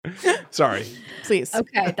Sorry. Please.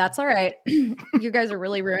 Okay, that's all right. You guys are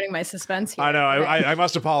really ruining my suspense here. I know. I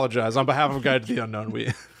must apologize on behalf of Guide to the Unknown.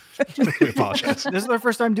 We apologize. This is their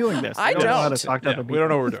first time doing this. I They know how don't. to talk to other We don't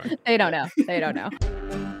know what we're doing. They don't know. They don't know.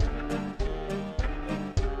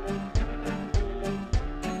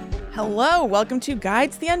 Hello, welcome to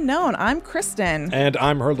Guides the Unknown. I'm Kristen. And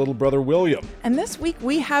I'm her little brother, William. And this week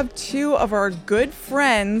we have two of our good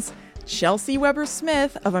friends, Chelsey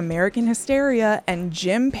Weber-Smith of American Hysteria and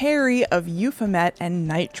Jim Perry of Euphomet and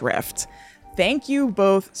Night Drift. Thank you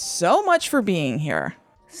both so much for being here.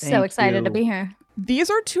 So excited to be here. These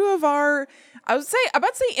are two of our, I'm about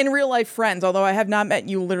to say in real life friends, although I have not met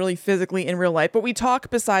you literally physically in real life, but we talk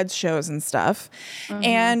besides shows and stuff.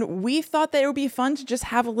 And we thought that it would be fun to just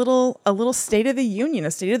have a little state of the union,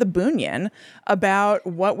 a state of the boonion about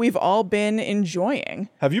what we've all been enjoying.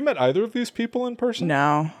 Have you met either of these people in person?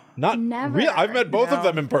 No. Not Never. real. I've met both of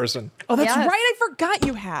them in person. Oh, that's Yes. right. I forgot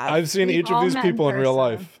you have. I've seen We've each of all these met in people in real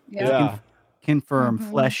person. life. Yeah. Yeah. confirm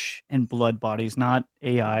flesh and blood bodies, not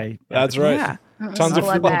AI. That's right. Yeah. Tons of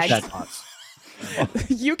Blood flesh. bags. Chatbots.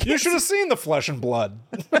 You You should have seen the flesh and blood.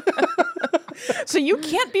 So you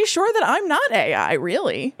can't be sure that I'm not AI,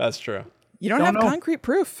 really. That's true. You don't Don't have know. concrete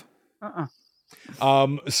proof.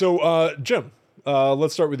 So, Jim,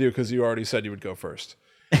 let's start with you because you already said you would go first.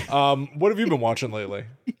 What have you been watching lately?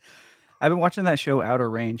 I've been watching that show Outer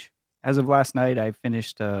Range. As of last night, I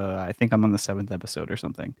finished, I think I'm on the 7th episode or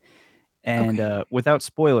something. And without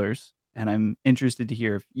spoilers, and I'm interested to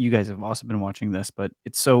hear if you guys have also been watching this, but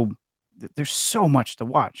there's so much to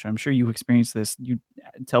watch. I'm sure you experience this. You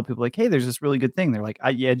tell people like, hey, there's this really good thing. They're like,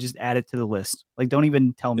 yeah, just add it to the list. Like, don't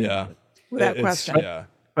even tell me Yeah. about it. Without It's- question. Yeah.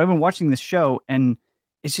 But I've been watching this show, and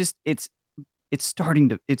it's just, it's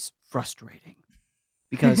frustrating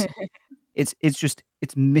because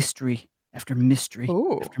it's mystery after mystery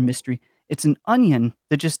Ooh. after mystery. It's an onion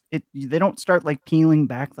that they don't start like peeling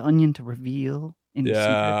back the onion to reveal any secret.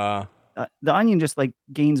 Yeah. The onion just like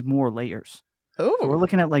gains more layers. So we're Oh,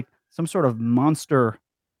 looking at like some sort of monster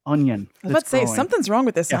onion. I was about to say growing. something's wrong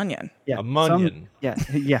with this Yeah. onion. Yeah, A munion.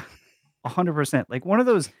 yeah, 100%. Like one of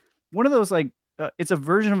those like it's a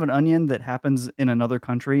version of an onion that happens in another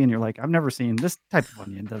country, and you're like, I've never seen this type of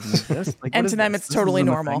onion. Doesn't exist. Like, And what to is them, this? it's This totally isn't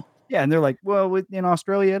a normal. thing. Yeah, and they're like, well, in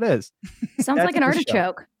Australia, it is. Sounds That's like an the show.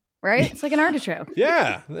 artichoke, right? It's like an artichoke.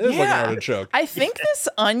 Yeah. It is like Yeah. an artichoke. I think this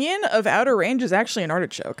onion of Outer Range is actually an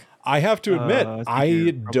artichoke. I have to admit, I think I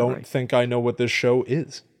you're probably don't right. think I know what this show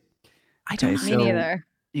is. I don't Okay, Me So- neither.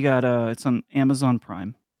 You got it's on Amazon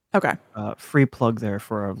Prime. Okay. Free plug there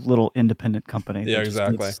for a little independent company. Yeah, that just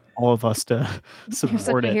exactly. needs all of us to You're such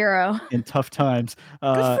support a it hero. in tough times.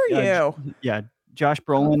 Good for you. Yeah, Josh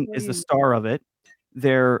Brolin is the star of it.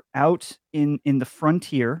 They're out in the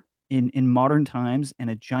frontier in modern times, and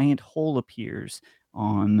a giant hole appears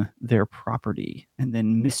on their property, and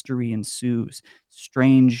then mystery ensues.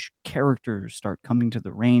 Strange characters start coming to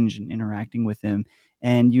the range and interacting with them,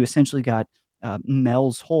 and you essentially got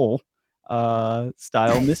Mel's Hole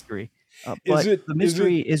style mystery. But the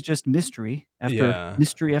mystery is just mystery after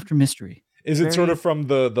mystery after mystery. Is it sort Very- of from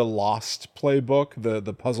the Lost playbook,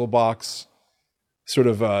 the puzzle box sort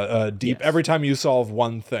of deep? Yes. Every time you solve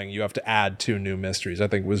one thing, you have to add 2 new mysteries, I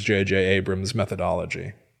think was J.J. Abrams'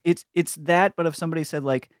 methodology. It's that, but if somebody said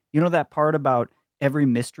like, you know that part about every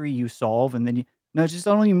mystery you solve, and then no, just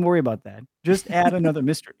don't even worry about that. Just add another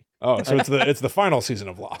mystery. Oh, so it's the final season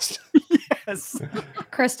of Lost. Yes.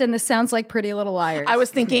 Kristen, this sounds like Pretty Little Liars. I was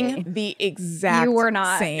to me. thinking the exact You were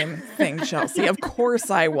not. same thing, Chelsey. Of course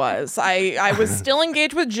I was. I was still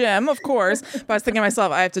engaged with Jim, of course, but I was thinking to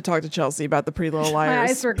myself, I have to talk to Chelsey about the Pretty Little My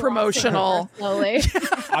eyes Liars were glossing promotional. over slowly.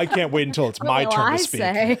 I can't wait until it's my What will turn I to speak.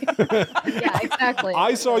 say? Yeah, exactly.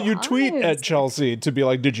 I saw you What will tweet I at say? Chelsey to be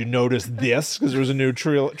like, did you notice this? Because there was a new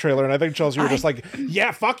trailer, and I think Chelsey were just like,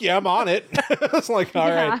 yeah, fuck yeah, I'm on it. It's like, all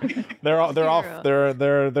right, they're off,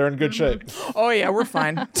 they're in good shape. Oh yeah, we're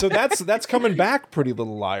fine. So that's coming back, Pretty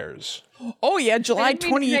Little Liars. Oh yeah, I July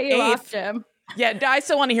didn't mean to cut you off, 28th. Jim. Yeah, I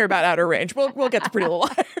still want to hear about Outer Range. We'll get to Pretty Little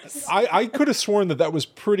Liars. I could have sworn that was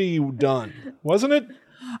pretty done, wasn't it?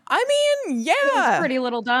 I mean, It was yeah. pretty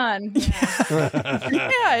little done. Yeah.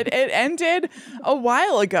 Yeah, it ended a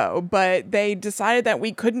while ago, but they decided that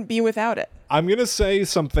we couldn't be without it. I'm gonna say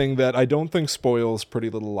something that I don't think spoils Pretty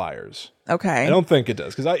Little Liars. Okay. I don't think it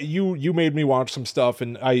does, because you made me watch some stuff,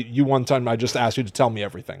 and one time I just asked you to tell me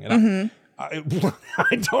everything, and I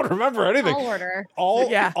don't remember anything. I'll order.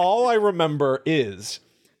 All I remember is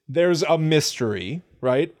there's a mystery,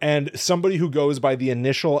 right? And somebody who goes by the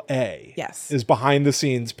initial A is behind the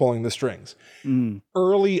scenes pulling the strings.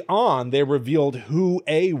 Early on, they revealed who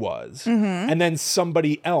A was, and then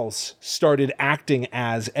somebody else started acting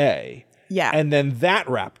as A. Yeah. And then that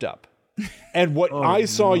wrapped up. And what I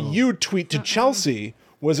saw you tweet to Chelsey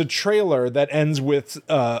was a trailer that ends with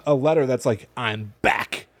a letter that's like, "I'm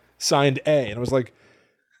back," signed A. And I was like,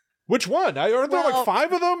 which one? Aren't there like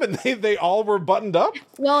 5 of them, and they all were buttoned up?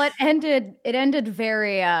 Well, it ended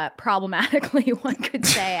very problematically, one could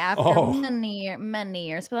say, after many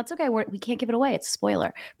years. But that's okay. We can't give it away. It's a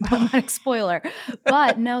spoiler, problematic spoiler.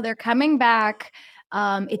 But no, they're coming back.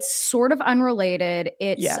 It's sort of unrelated.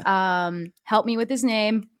 It's help me with his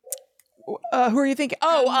name. Who are you thinking?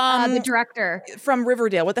 Oh, the director from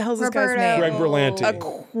Riverdale. What the hell's this guy's name? Greg Berlanti.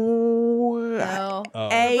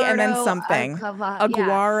 A and then something.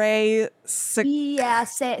 Aguare. Sorry. Yeah,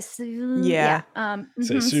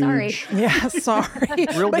 sorry.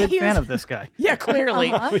 Real big fan of this guy. Yeah,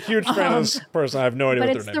 clearly. I'm a huge fan of this person. I have no idea what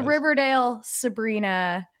their name is. But it's the Riverdale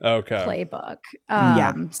Sabrina playbook.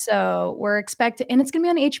 So we're expecting, and it's going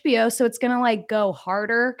to be on HBO, so it's going to like go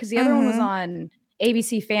harder because the other one was on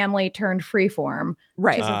ABC Family turned Freeform,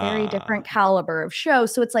 which is a very different caliber of show.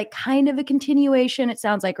 So it's like kind of a continuation. It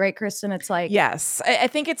sounds like, right, Kristen? It's like, yes, I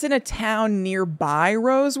think it's in a town nearby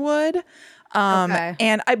Rosewood. But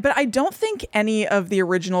I don't think any of the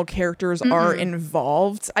original characters are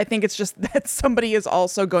involved. I think it's just that somebody is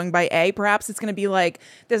also going by A. Perhaps it's going to be like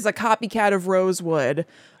there's a copycat of Rosewood.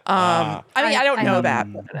 I mean, I don't know that,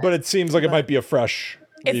 but it seems like it might be a fresh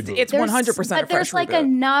reboot. It's 100%. But there's like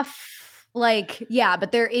enough. Like,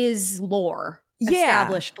 but there is lore,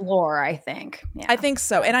 established lore, I think. Yeah. I think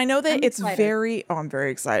so. And I know that I'm very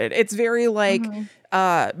excited. It's very like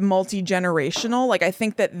multi-generational. Like, I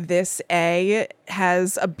think that this A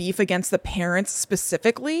has a beef against the parents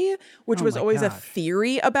specifically, which was always a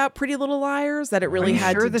theory about Pretty Little Liars, that it really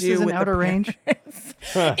had to do with Outer Range.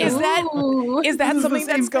 Is that something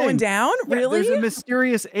that's going down? Really? There's a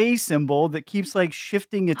mysterious A symbol that keeps like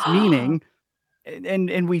shifting its meaning.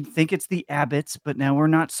 And we think it's the Abbotts, but now we're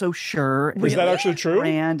not so sure. Is that actually true?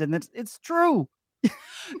 And it's true.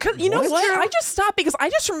 Because you know what? I just stopped because I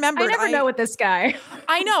just remembered. I never know with this guy.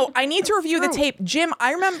 I know. I need to review the tape. Jim,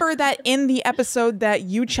 I remember that in the episode that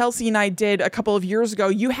you, Chelsey, and I did a couple of years ago,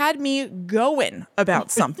 you had me going about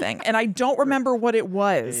something, and I don't remember what it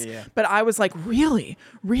was. But I was like, really?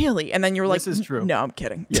 And then you were like, this is true. No, I'm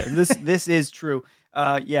kidding. Yeah, this is true.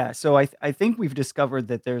 So I think we've discovered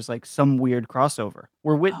that there's like some weird crossover.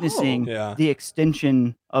 We're witnessing the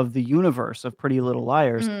extension of the universe of Pretty Little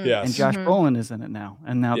Liars, and Josh Brolin is in it now.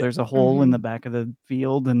 And now there's a hole in the back of the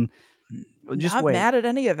field, and just not wait. Mad at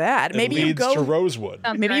any of that. Maybe you go to Rosewood.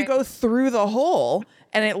 Maybe you go through the hole,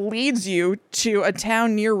 and it leads you to a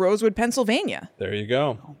town near Rosewood, Pennsylvania. There you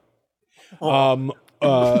go. Love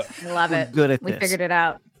it. Good at we this. figured it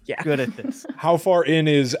out. Yeah. Good at this. How far in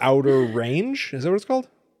is Outer Range? Is that what it's called?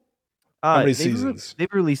 How many seasons?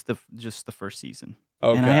 They've released just the first season.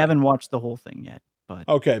 Okay. And I haven't watched the whole thing yet.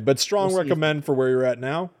 But strong recommend for where you're at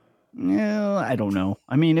now? No, I don't know.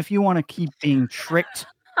 I mean, if you want to keep being tricked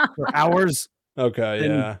for hours,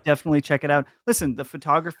 then definitely check it out. Listen, the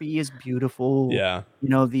photography is beautiful. Yeah. You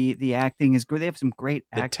know, the acting is good. They have some great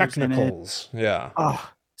actors technicals. in it. Yeah.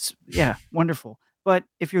 Oh, yeah, wonderful. But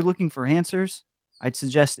if you're looking for answers, I'd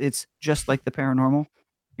suggest it's just like the paranormal.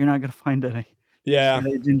 You're not going to find any. Yeah.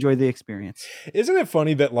 Enjoy the experience. Isn't it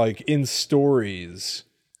funny that like in stories,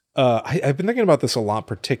 I've been thinking about this a lot,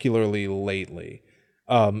 particularly lately.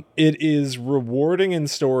 It is rewarding in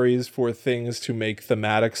stories for things to make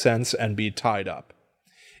thematic sense and be tied up.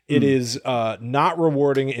 It is not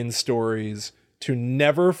rewarding in stories to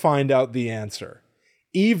never find out the answer,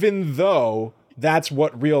 even though that's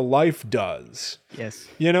what real life does. Yes.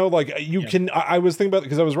 You know, like you can, I was thinking about it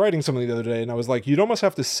because I was writing something the other day and I was like, you'd almost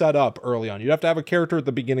have to set up early on. You'd have to have a character at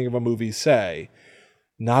the beginning of a movie say,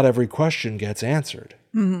 not every question gets answered.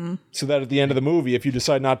 Mm-hmm. So that at the end of the movie, if you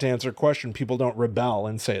decide not to answer a question, people don't rebel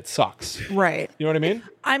and say it sucks. Right. You know what I mean?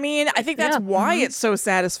 I mean, I think that's why it's so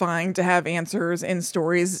satisfying to have answers in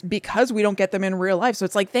stories, because we don't get them in real life. So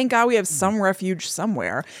it's like, thank God we have some refuge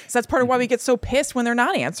somewhere. So that's part of why we get so pissed when they're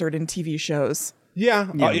not answered in TV shows.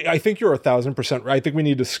 Yeah. I think you're 1,000% right. I think we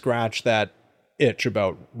need to scratch that itch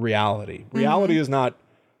about reality. Reality is not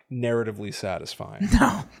narratively satisfying.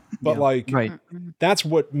 No. But that's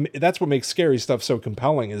what makes scary stuff so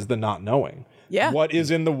compelling, is the not knowing. Yeah. What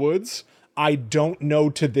is in the woods? I don't know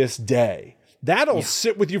to this day. That'll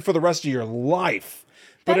sit with you for the rest of your life.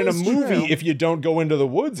 But in a movie, if you don't go into the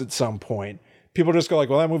woods at some point, people just go like,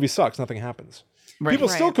 well, that movie sucks. Nothing happens. People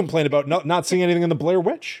still complain about not seeing anything in the Blair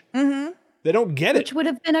Witch. Mm-hmm. They don't get Which would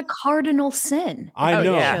have been a cardinal sin. I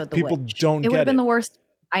know. People don't get it. It would have been the worst.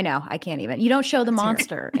 I know. I can't even. You don't show the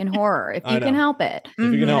monster in horror if you can help it.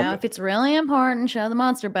 If you can help it. If it's really important, show the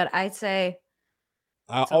monster. But I'd say...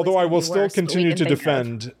 although I will still continue to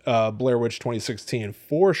defend Blair Witch 2016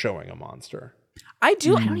 for showing a monster. I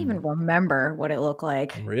don't even remember what it looked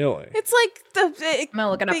like. Really? It's like I'm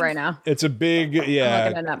gonna look it up right now. It's a big, I'm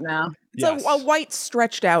looking it up now. It's a white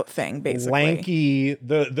stretched out thing, basically. Lanky.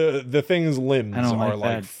 The thing's limbs are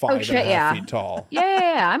like 5.5 feet tall.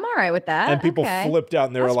 Yeah, I'm all right with that. And people flipped out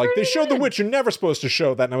and they were like, they showed The Witch. You're never supposed to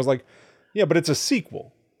show that. And I was like, yeah, but it's a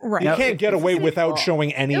sequel. Right. You can't get away without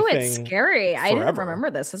showing anything. Oh, it's scary. Forever. I didn't remember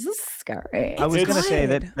this. This is scary. I was going to say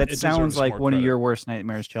that sounds like one of your worst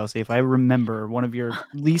nightmares, Chelsey. If I remember, one of your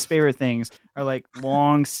least favorite things are like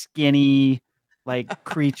long, skinny, like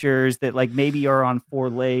creatures that like maybe are on 4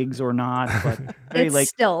 legs or not. But very, it's like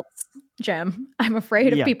stilts, Jim. I'm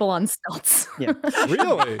afraid of people on stilts. Yeah.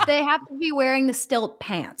 Really? They have to be wearing the stilt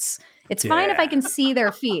pants. It's fine if I can see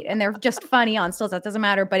their feet and they're just funny on stilts. That doesn't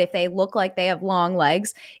matter. But if they look like they have long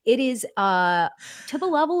legs, it is to the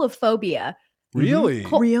level of phobia. Really?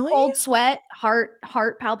 Cold sweat, heart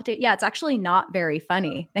palpitate. Yeah, it's actually not very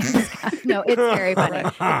funny. No, it's very funny.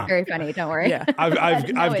 It's very funny. Don't worry. Yeah.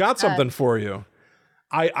 I've got something for you.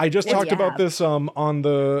 I just talked about this on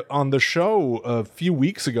the show a few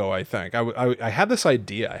weeks ago. I think I had this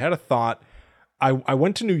idea. I had a thought. I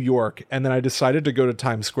went to New York and then I decided to go to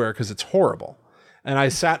Times Square because it's horrible. And I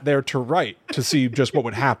sat there to write to see just what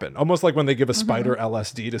would happen. Almost like when they give a spider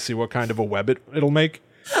LSD to see what kind of a web it'll make.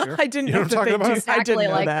 Sure. I didn't know what I'm talking about. Exactly I didn't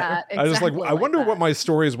know like that. Exactly I was like, I wonder what my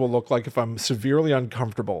stories will look like if I'm severely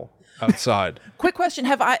uncomfortable outside. Quick question.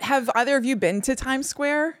 Have either of you been to Times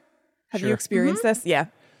Square? Have you experienced this? Yeah.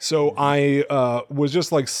 So I was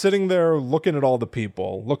just like sitting there looking at all the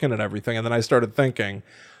people, looking at everything. And then I started thinking,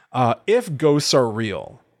 if ghosts are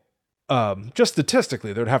real, just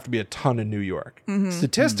statistically, there'd have to be a ton in New York.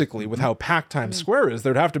 Statistically, with how packed Times Square is,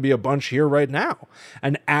 there'd have to be a bunch here right now.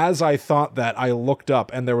 And as I thought that, I looked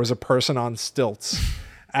up and there was a person on stilts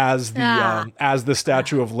as the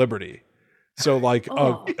Statue of Liberty. So like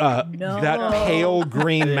that pale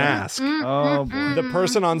green mask. Oh, boy. The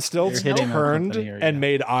person on stilts turned and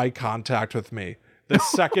made eye contact with me. The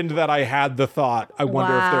second that I had the thought, I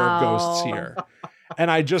wonder if there are ghosts here. And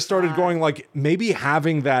I just started going like, maybe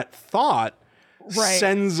having that thought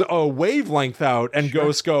sends a wavelength out and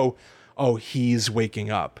ghosts go, oh, he's waking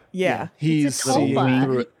up. Yeah. He's seeing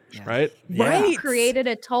through it. Right? Right. You created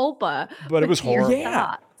a tulpa. But it was horrible.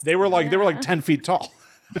 Yeah. They were like 10 feet tall.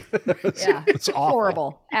 It's awful.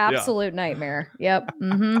 Horrible. Absolute nightmare. Yep.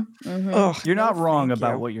 You're not wrong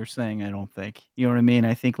about what you're saying, I don't think. You know what I mean?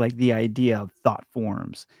 I think like the idea of thought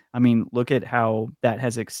forms. I mean, look at how that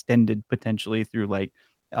has extended potentially through like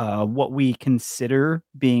what we consider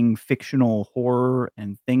being fictional horror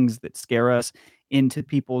and things that scare us into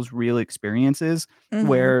people's real experiences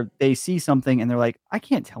where they see something and they're like, I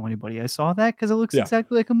can't tell anybody I saw that because it looks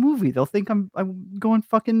exactly like a movie. They'll think I'm going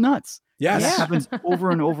fucking nuts. Yes. That happens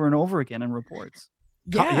over and over and over again in reports.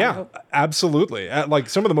 Yeah, absolutely. Like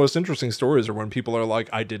some of the most interesting stories are when people are like,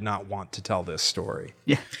 I did not want to tell this story.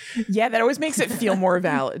 Yeah, that always makes it feel more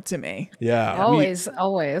valid to me. Yeah. Always.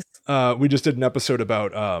 We just did an episode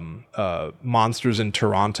about monsters in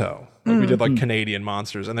Toronto. Like we did like Canadian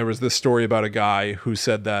monsters. And there was this story about a guy who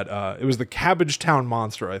said that it was the Cabbage Town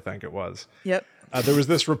Monster, I think it was. Yep. There was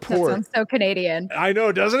this report. That sounds so Canadian. I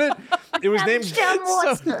know, doesn't it? It was named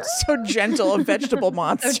so gentle, a vegetable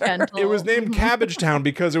monster. So gentle. It was named Cabbage Town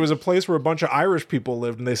because it was a place where a bunch of Irish people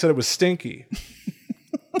lived, and they said it was stinky.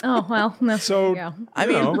 Oh, well, no. So, I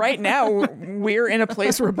mean, right now we're in a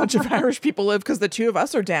place where a bunch of Irish people live because the two of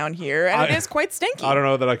us are down here, and it is quite stinky. I don't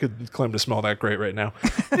know that I could claim to smell that great right now.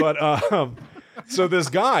 But so this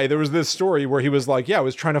guy, there was this story where he was like, I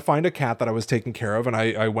was trying to find a cat that I was taking care of, and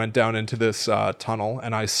I went down into this tunnel,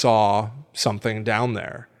 and I saw something down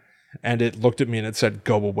there. And it looked at me and it said,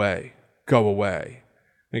 go away, go away.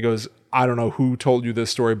 And he goes, I don't know who told you this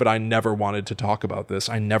story, but I never wanted to talk about this.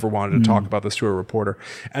 I never wanted to talk about this to a reporter.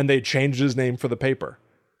 And they changed his name for the paper.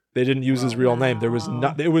 They didn't use his real name. There was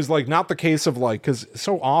not, it was like not the case of like, because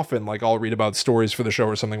so often like I'll read about stories for the show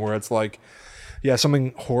or something where it's like, yeah,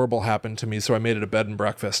 something horrible happened to me, so I made it a bed and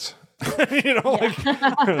breakfast. Like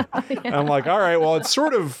I'm like, all right, well, it's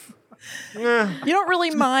sort of you don't really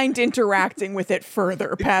mind interacting with it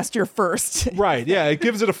further past your first. Right. Yeah. It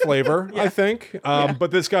gives it a flavor, I think. But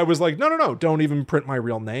this guy was like, no, don't even print my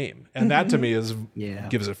real name. And that to me is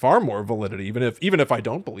gives it far more validity, even if I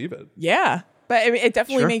don't believe it. Yeah. But it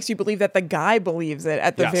definitely makes you believe that the guy believes it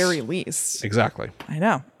at the very least. Exactly. I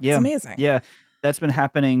know. Yeah. It's amazing. Yeah. That's been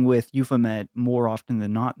happening with Euphomet more often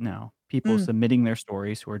than not now. People submitting their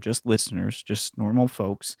stories who are just listeners, just normal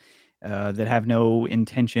folks that have no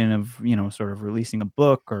intention of, sort of releasing a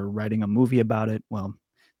book or writing a movie about it. Well,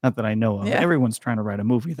 not that I know of. Yeah. Everyone's trying to write a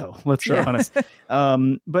movie, though. Let's be honest.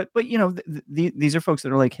 But these are folks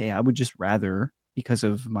that are like, hey, I would just rather, because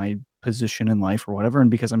of my position in life or whatever, and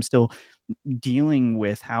because I'm still dealing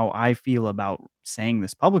with how I feel about saying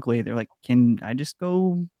this publicly, they're like, can I just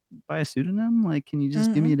go by a pseudonym? Like, can you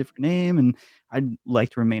just give me a different name? And I'd like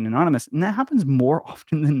to remain anonymous. And that happens more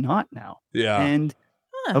often than not now. Yeah. And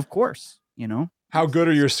of course, How good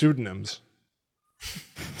are your pseudonyms?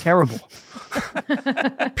 Terrible.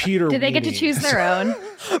 Peter Do they get to choose their own?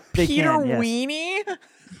 Peter can, Weenie?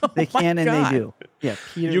 They can and God. they do. Yeah,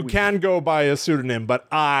 Peter You Weenie. can go by a pseudonym, but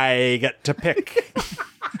I get to pick.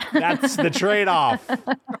 That's the trade-off.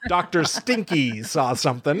 Dr. Stinky saw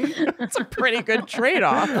something. That's a pretty good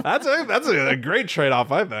trade-off. That's a great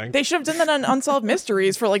trade-off, I think. They should have done that on Unsolved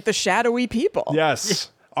Mysteries for like the shadowy people.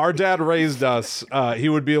 Yes. Our dad raised us. He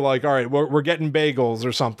would be like, all right, we're getting bagels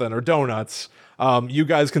or something, or donuts. You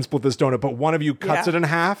guys can split this donut, but one of you cuts it in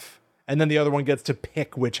half, and then the other one gets to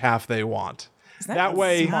pick which half they want. That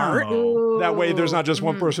way, smart? That way, there's not just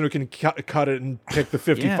one person who can cut it and pick the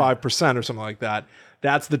 55% or something like that.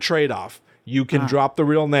 That's the trade-off. You can drop the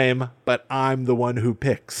real name, but I'm the one who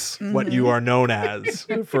picks what you are known as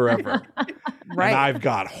forever. Right. And I've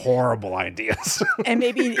got horrible ideas. And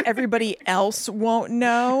maybe everybody else won't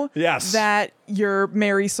know that you're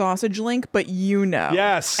Mary Sausage Link, but you know.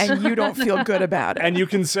 Yes. And you don't feel good about it. And you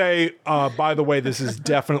can say, by the way, this is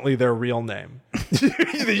definitely their real name.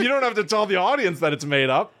 You don't have to tell the audience that it's made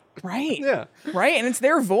up. Right. Yeah. Right. And it's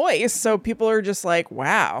their voice. So people are just like,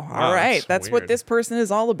 wow. All right. That's what this person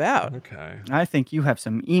is all about. Okay. I think you have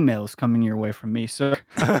some emails coming your way from me, sir.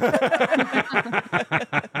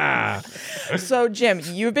 So, Jim,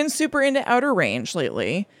 you've been super into Outer Range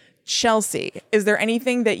lately. Chelsey, is there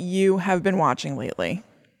anything that you have been watching lately?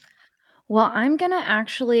 Well, I'm going to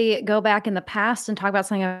actually go back in the past and talk about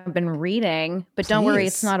something I've been reading, but don't worry,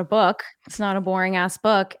 it's not a book. It's not a boring ass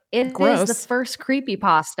book. It is the first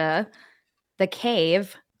creepypasta, The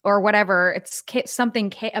Cave, or whatever. It's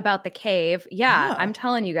something about the cave. Yeah, I'm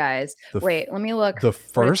telling you guys. Wait, let me look. The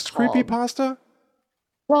first creepypasta?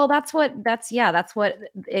 Well, that's what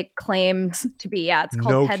it claims to be. Yeah, it's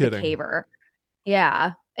called Ted the Caver.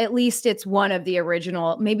 Yeah. At least it's one of the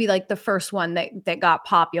original, maybe like the first one that got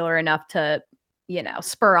popular enough to,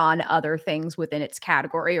 spur on other things within its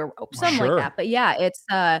category or something like that. But yeah, it's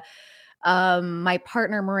my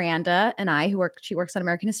partner Miranda and I, she works on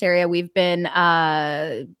American Hysteria. We've been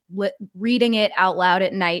reading it out loud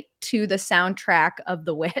at night to the soundtrack of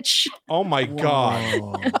The Witch. Oh my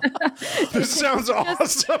God. This sounds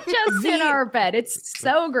awesome. Just in our bed. It's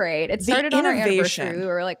so great. It started on our anniversary. We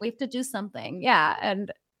were like, we have to do something. Yeah. And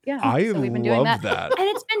so we've been doing that. And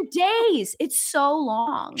it's been days. It's so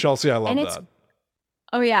long. Chelsey, I love that.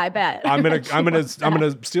 Oh yeah, I bet. I'm gonna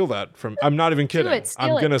steal that from. I'm not even kidding.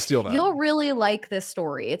 I'm gonna steal that. You'll really like this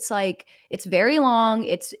story. It's very long.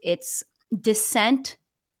 It's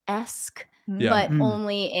Descent-esque, but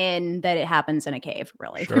only in that it happens in a cave.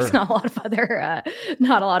 Really, there's not a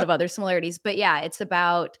lot of other similarities. But yeah, it's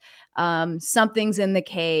about something's in the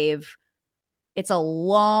cave. It's a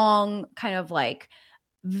long kind of like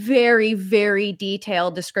very, very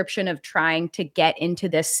detailed description of trying to get into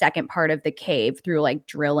this second part of the cave through like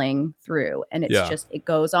drilling through. And it's just, it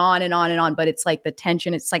goes on and on and on, but it's like the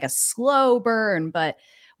tension, it's like a slow burn, but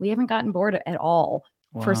we haven't gotten bored at all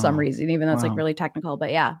for some reason, even though it's like really technical,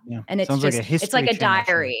 but yeah. And it's sounds just, like it's like a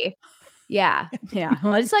diary. Yeah.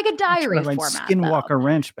 Well, it's like a diary format. Skinwalker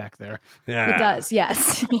Ranch back there. Yeah. It does.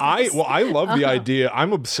 Yes. I love the idea.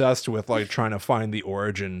 I'm obsessed with like trying to find the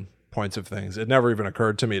origin points of things. It never even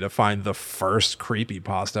occurred to me to find the first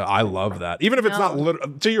creepypasta. I love that. Even if it's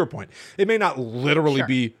not to your point, it may not literally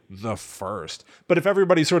be the first, but if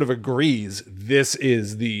everybody sort of agrees this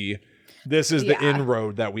is the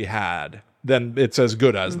inroad that we had, then it's as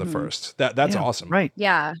good as the first. That's awesome. Right.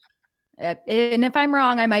 Yeah. And if I'm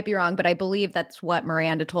wrong, I might be wrong, but I believe that's what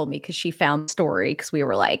Miranda told me because she found the story because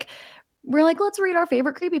we're like, let's read our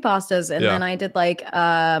favorite creepypastas. And then I did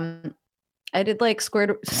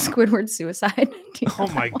Squidward suicide. Oh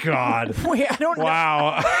my God. Wait, I don't know.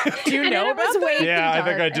 Wow. Do you know about that? Yeah, I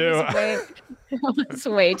think I do. It's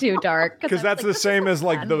way too dark. Because that's the same as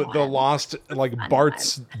like the lost like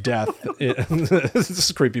Bart's death. This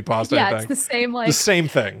is creepypasta. Yeah, I think. It's the same the same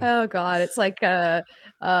thing. Oh God, it's like a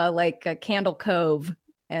Candle Cove.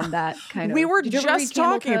 and that kind of. We were just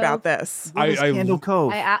talking about this. Candle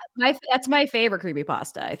Cove. That's my favorite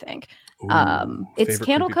creepypasta, I think. Ooh, it's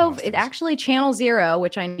Candle Cove. It actually Channel Zero,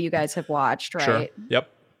 which I know you guys have watched, right? Sure. Yep.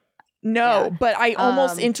 No, but I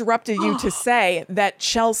almost interrupted you to say that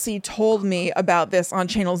Chelsey told me about this on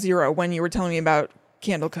Channel Zero when you were telling me about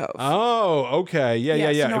Candle Cove. Oh, okay. Yeah.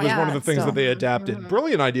 It was one of the things that they adapted.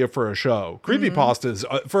 Brilliant idea for a show.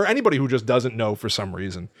 Creepypastas, for anybody who just doesn't know for some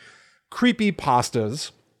reason. Creepypastas,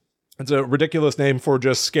 it's a ridiculous name for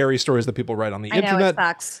just scary stories that people write on the internet. I know, it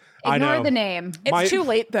sucks. Ignore the name. It's too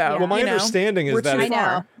late, though. Well, my understanding is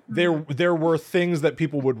that there were things that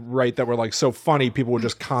people would write that were like so funny, people would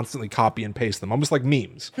just constantly copy and paste them, almost like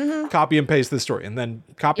memes. Copy and paste this story, and then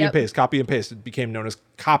copy and paste. It became known as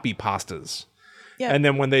copy pastas. Yep. And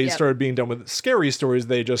then when they started being done with scary stories,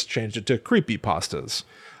 they just changed it to creepy pastas.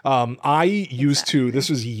 I used to, this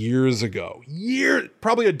was years ago,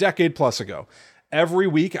 probably a decade plus ago. Every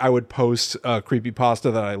week I would post a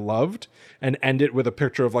creepypasta that I loved and end it with a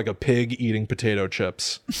picture of like a pig eating potato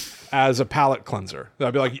chips as a palate cleanser.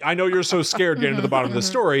 I'd be like, I know you're so scared getting to the bottom of the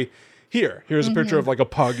story. Here's a picture of like a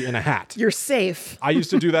pug in a hat. You're safe. I used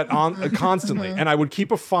to do that constantly. And I would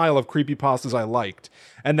keep a file of creepypastas I liked.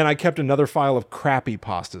 And then I kept another file of crappy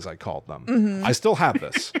pastas, I called them. I still have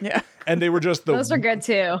this. And they were just those are good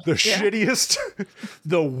too. The shittiest,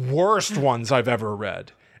 the worst ones I've ever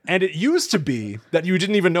read. And it used to be that you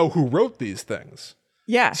didn't even know who wrote these things.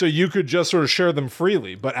 Yeah. So you could just sort of share them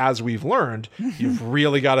freely. But as we've learned, you've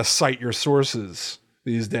really got to cite your sources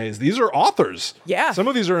these days. These are authors. Yeah. Some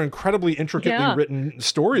of these are incredibly intricately written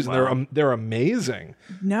stories, and they're amazing.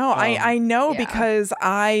 No, I know because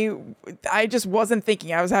I just wasn't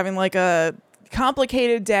thinking. I was having like a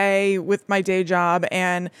complicated day with my day job,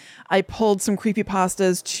 and I pulled some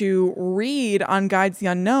creepypastas to read on Guides the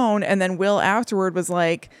Unknown, and then Will afterward was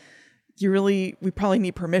like, we probably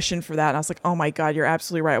need permission for that. And I was like, oh my God, you're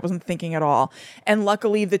absolutely right. I wasn't thinking at all. And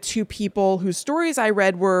luckily the two people whose stories I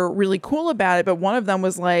read were really cool about it. But one of them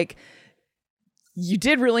was like, you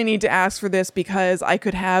did really need to ask for this because I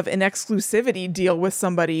could have an exclusivity deal with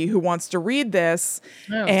somebody who wants to read this.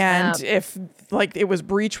 If like it was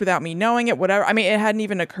breached without me knowing it, whatever. I mean, it hadn't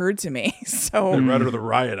even occurred to me. So they read her the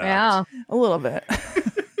riot act. Yeah, a little bit.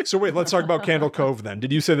 So wait, let's talk about Candle Cove then.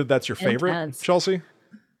 Did you say that that's your favorite, Chelsey?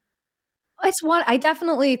 It's one. I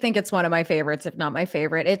definitely think it's one of my favorites, if not my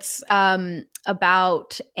favorite. It's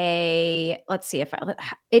about it's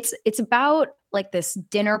about like this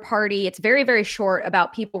dinner party. It's very, very short,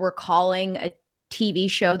 about people recalling a TV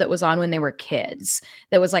show that was on when they were kids.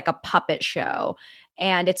 That was like a puppet show.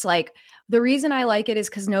 And it's like, the reason I like it is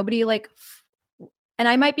because nobody and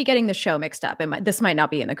I might be getting the show mixed up. This might not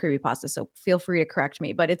be in the creepypasta, so feel free to correct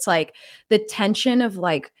me. But it's like the tension of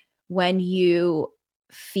like when you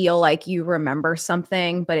feel like you remember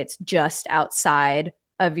something, but it's just outside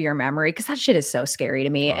of your memory, because that shit is so scary to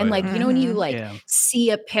me. And like, you know, when you like see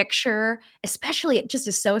a picture, especially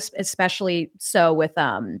so with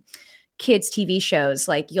kids TV shows,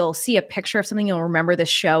 like you'll see a picture of something, you'll remember the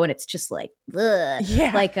show, and it's just like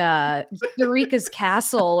like Eureka's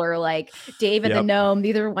Castle or like Dave and the Gnome.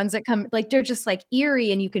 These are ones that come like, they're just like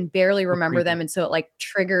eerie and you can barely remember them, and so it like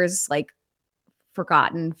triggers like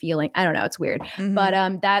forgotten feeling. I don't know, it's weird.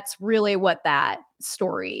 But that's really what that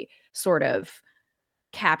story sort of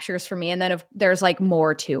captures for me. And then if there's like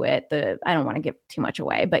more to it, I don't want to give too much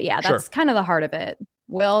away, but yeah, that's kind of the heart of it.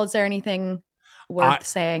 Will, is there anything worth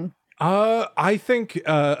saying? I think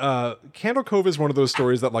Candle Cove is one of those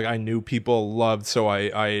stories that like I knew people loved, so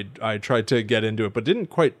I tried to get into it, but didn't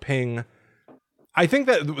quite ping. I think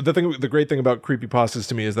that the great thing about creepypastas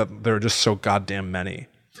to me is that there are just so goddamn many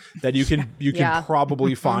that you can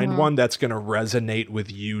probably find one that's going to resonate with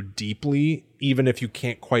you deeply, even if you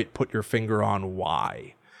can't quite put your finger on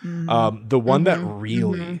why. The one that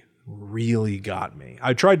really got me.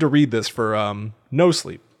 I tried to read this for No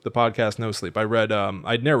Sleep, the podcast No Sleep. I read,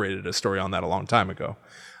 I'd narrated a story on that a long time ago.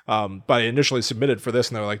 But I initially submitted for this,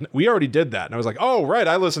 and they were like, we already did that. And I was like, oh, right,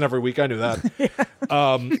 I listen every week. I knew that.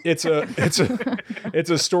 It's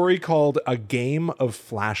a story called A Game of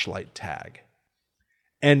Flashlight Tag.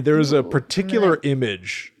 And there's a particular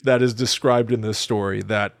image that is described in this story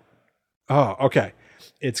that,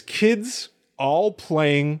 it's kids all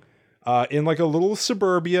playing in like a little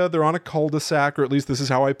suburbia. They're on a cul-de-sac, or at least this is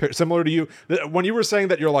how I picture. Similar to you, when you were saying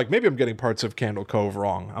that, you're like, maybe I'm getting parts of Candle Cove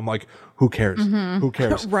wrong. I'm like, who cares? Who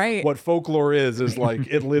cares? Right. What folklore is like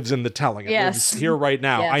it lives in the telling. It lives here right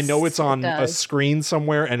now. I know it's on a screen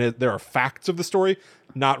somewhere, and there are facts of the story.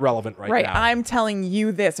 Not relevant right now. Right. I'm telling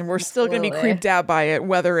you this, and we're still going to be creeped out by it,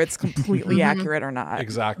 whether it's completely accurate or not.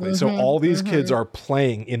 Exactly. So all these kids are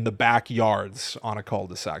playing in the backyards on a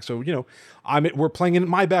cul-de-sac. So, we're playing in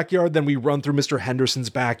my backyard, then we run through Mr.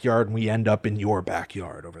 Henderson's backyard, and we end up in your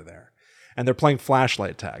backyard over there. And they're playing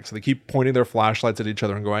flashlight tag. So they keep pointing their flashlights at each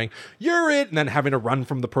other and going, "You're it!" And then having to run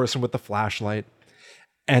from the person with the flashlight.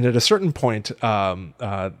 And at a certain point,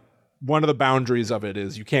 one of the boundaries of it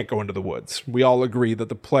is you can't go into the woods. We all agree that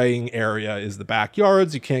the playing area is the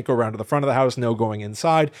backyards. You can't go around to the front of the house, no going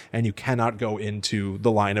inside, and you cannot go into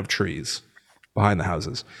the line of trees behind the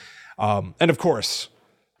houses. And of course,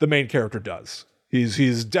 the main character does.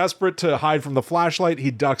 He's desperate to hide from the flashlight.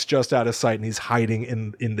 He ducks just out of sight, and he's hiding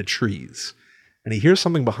in the trees. And he hears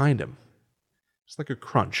something behind him. It's like a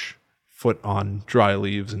crunch, foot on dry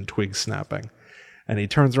leaves and twigs snapping. And he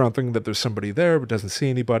turns around thinking that there's somebody there, but doesn't see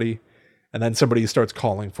anybody. And then somebody starts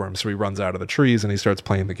calling for him, so he runs out of the trees and he starts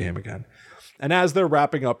playing the game again. And as they're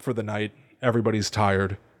wrapping up for the night, everybody's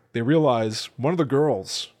tired. They realize one of the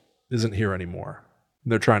girls isn't here anymore.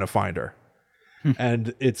 They're trying to find her.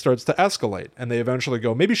 And it starts to escalate. And they eventually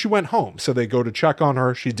go, maybe she went home. So they go to check on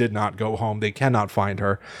her. She did not go home. They cannot find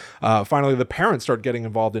her. Finally, the parents start getting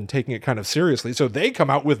involved in taking it kind of seriously. So they come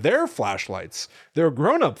out with their flashlights, their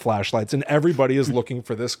grown-up flashlights, and everybody is looking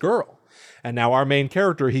for this girl. And now our main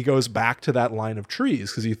character, he goes back to that line of trees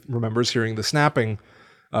because he remembers hearing the snapping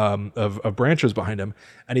of branches behind him.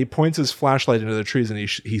 And he points his flashlight into the trees and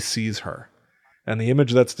he sees her. And the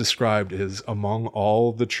image that's described is among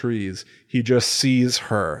all the trees, he just sees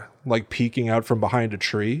her like peeking out from behind a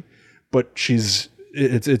tree, but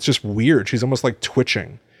it's just weird. She's almost like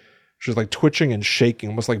twitching. She's like twitching and shaking,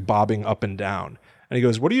 almost like bobbing up and down. And he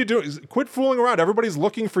goes, "What are you doing? Quit fooling around. Everybody's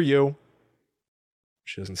looking for you."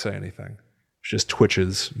 She doesn't say anything. She just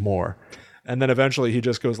twitches more. And then eventually he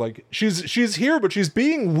just goes like, she's here, but she's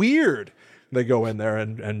being weird. They go in there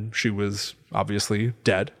and she was obviously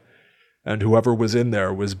dead. And whoever was in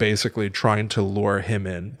there was basically trying to lure him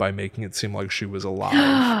in by making it seem like she was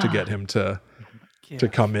alive to get him to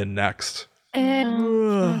come in next.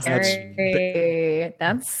 That's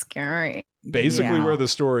scary. Basically where the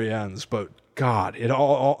story ends. But God,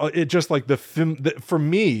 it just like the film, for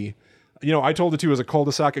me, I told it to you as a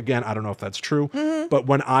cul-de-sac. Again, I don't know if that's true. But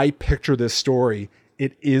when I picture this story,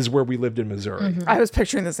 it is where we lived in Missouri. I was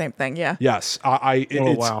picturing the same thing. Yeah. Yes.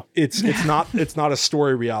 Wow. It's not a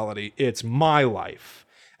story reality. It's my life.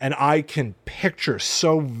 And I can picture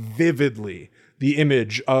so vividly the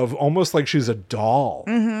image of almost like she's a doll.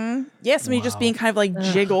 Yes. I mean, just being kind of like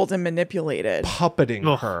jiggled and manipulated.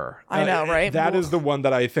 Puppeting her. I know, right? That is the one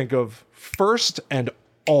that I think of first and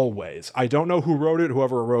always. I don't know who wrote it.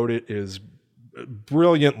 Whoever wrote it is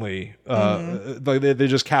brilliantly they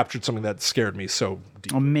just captured something that scared me so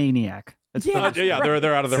deep. A maniac. They're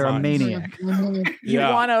out of their minds. A maniac. You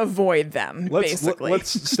want to avoid them. Basically, let's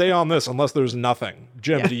stay on this unless there's nothing.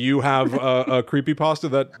 Jim, do you have a creepypasta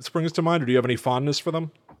that springs to mind, or do you have any fondness for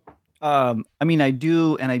them? I mean, I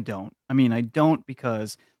do and I don't. I mean, I don't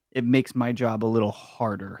because it makes my job a little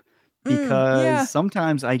harder because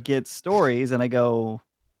sometimes I get stories and I go,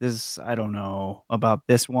 I don't know about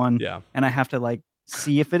this one. Yeah. And I have to like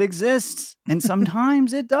see if it exists. And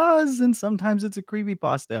sometimes it does. And sometimes it's a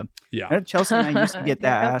creepypasta. Yeah. And Chelsey and I used to get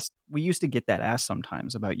that asked. We used to get that asked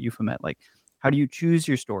sometimes about Euphomet. Like, how do you choose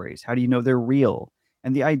your stories? How do you know they're real?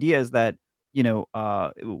 And the idea is that,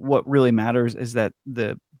 what really matters is that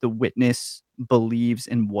the witness believes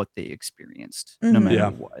in what they experienced, no matter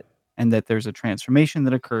what. And that there's a transformation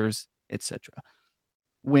that occurs, etc.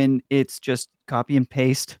 When it's just copy and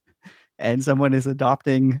paste and someone is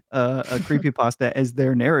adopting a creepypasta as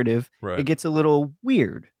their narrative, it gets a little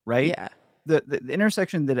weird, right? Yeah. The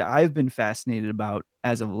intersection that I've been fascinated about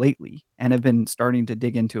as of lately and have been starting to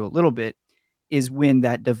dig into a little bit is when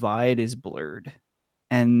that divide is blurred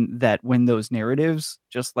and that when those narratives,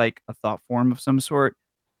 just like a thought form of some sort,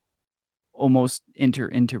 almost enter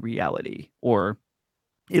into reality, or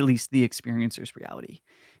at least the experiencer's reality.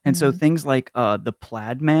 And so things like the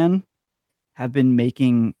Plaid Man have been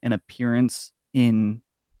making an appearance in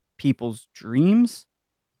people's dreams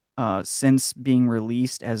since being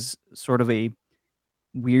released as sort of a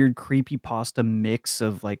weird creepypasta mix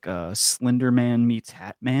of like Slender Man meets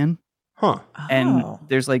Hat Man. Huh. And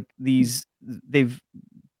there's like these, they've,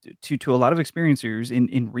 to a lot of experiencers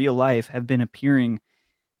in real life have been appearing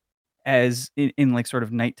as in like sort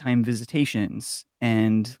of nighttime visitations,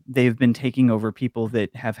 and they've been taking over people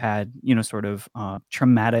that have had, sort of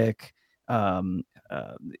traumatic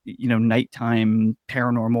nighttime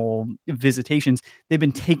paranormal visitations, they've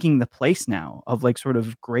been taking the place now of like sort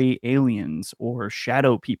of gray aliens or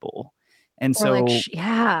shadow people. And so,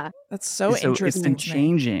 that's so interesting. It's been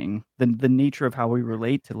changing the nature of how we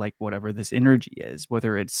relate to like whatever this energy is,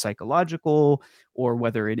 whether it's psychological or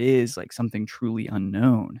whether it is like something truly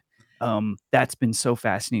unknown. That's been so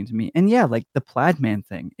fascinating to me. And yeah, like the Plaid Man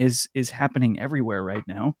thing is happening everywhere right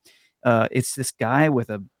now. It's this guy with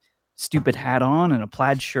a stupid hat on and a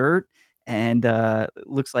plaid shirt and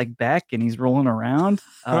looks like Beck, and he's rolling around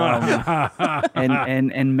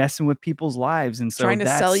and messing with people's lives, and so trying to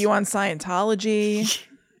sell you on Scientology.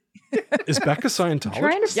 Is Beck a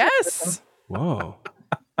Scientologist? Yes. Whoa.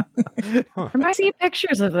 I see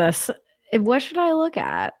pictures of this. What should I look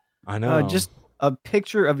at? I know. Just a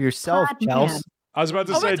picture of yourself, Chelsey. I was about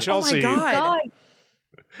to say, Chelsey. Oh my God.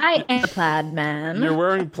 I am a plaid man. You're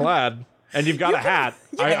wearing plaid, and you've got a hat.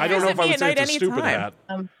 I don't know if I would say it's a stupid hat.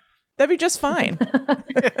 That'd be just fine.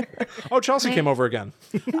 Oh, Chelsey came over again.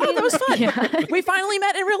 Oh, that was fun. Yeah. We finally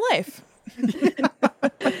met in real life.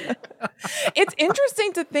 It's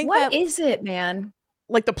interesting to think what is it, man?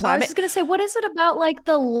 Like the plaid. I was just gonna say, what is it about? Like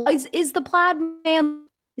is the plaid man?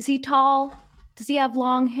 Is he tall? Does he have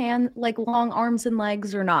long arms and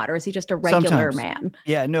legs or not? Or is he just a regular man?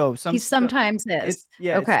 Yeah, no. He sometimes is.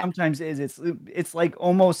 Okay. It sometimes is. It's like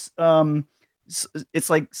almost it's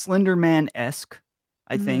like Slender Man-esque,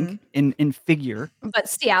 I think, in figure. But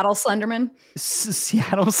Seattle Slenderman.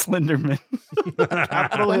 Seattle Slenderman.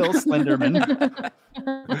 Capitol Hill Slenderman.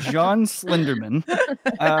 John Slenderman.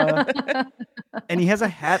 And he has a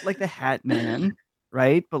hat like the Hat Man,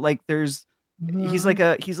 right? But like he's like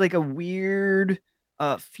a weird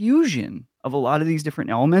fusion of a lot of these different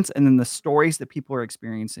elements, and then the stories that people are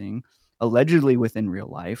experiencing allegedly within real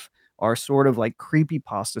life are sort of like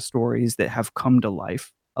creepypasta stories that have come to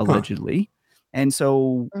life allegedly. And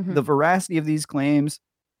so the veracity of these claims,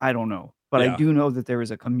 I don't know, but I do know that there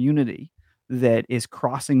is a community that is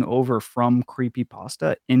crossing over from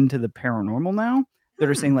creepypasta into the paranormal now that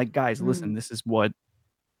are saying like, guys, listen, this is what,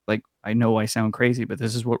 like, I know I sound crazy, but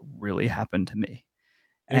this is what really happened to me.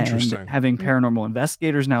 Interesting. And having paranormal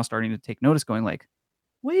investigators now starting to take notice, going like,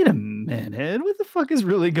 wait a minute, what the fuck is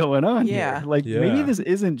really going on here? Like, maybe this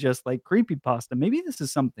isn't just like creepypasta. Maybe this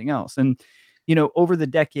is something else. And, over the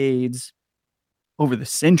decades, over the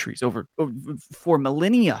centuries, over for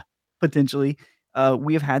millennia, potentially,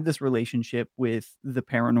 we have had this relationship with the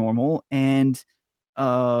paranormal and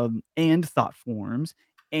thought forms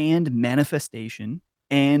and manifestation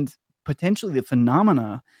and potentially the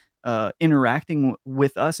phenomena interacting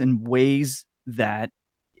with us in ways that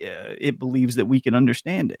it believes that we can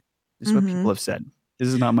understand it. This is what people have said. This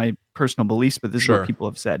is not my personal beliefs, but this is what people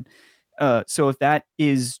have said. So if that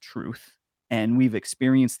is truth and we've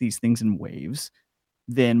experienced these things in waves,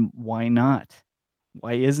 then why not?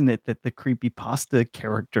 Why isn't it that the creepypasta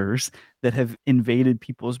characters that have invaded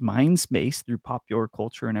people's mind space through popular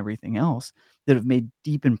culture and everything else that have made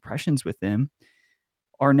deep impressions with them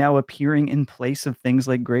are now appearing in place of things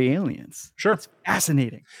like gray aliens? Sure. It's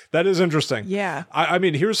fascinating. That is interesting. Yeah. I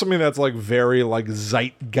mean, here's something that's like very like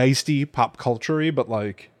zeitgeisty, pop culture-y, but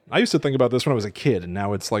like I used to think about this when I was a kid, and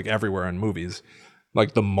now it's like everywhere in movies,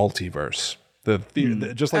 like the multiverse.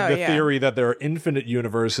 Just like the theory that there are infinite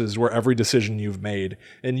universes where every decision you've made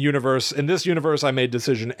in this universe, I made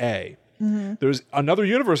decision A. There's another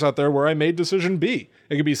universe out there where I made decision B.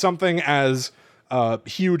 It could be something as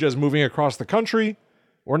huge as moving across the country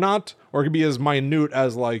or not, or it could be as minute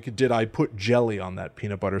as like, did I put jelly on that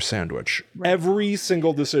peanut butter sandwich? Right. Every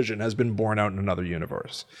single decision has been borne out in another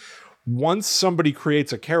universe. Once somebody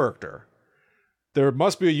creates a character, there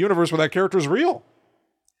must be a universe where that character is real.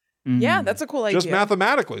 Yeah, that's a cool idea. Just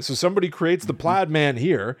mathematically. So somebody creates the Plaid Man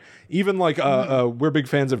here. Even like we're big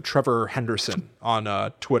fans of Trevor Henderson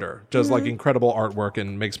on Twitter. Does like incredible artwork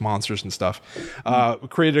and makes monsters and stuff.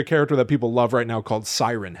 Created a character that people love right now called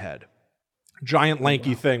Siren Head. Giant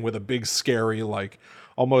lanky thing with a big scary like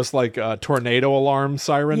almost like a tornado alarm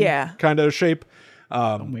siren kind of shape.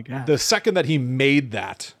 Oh my God. The second that he made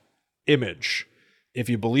that image, if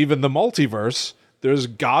you believe in the multiverse, there's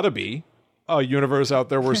gotta be a universe out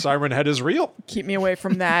there where Siren Head is real. Keep me away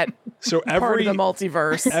from that. So part of the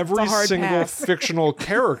multiverse. Every single fictional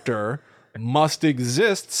character must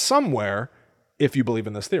exist somewhere if you believe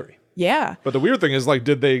in this theory. Yeah. But the weird thing is, like,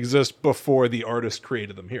 did they exist before the artist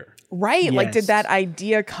created them here? Right. Yes. Like, did that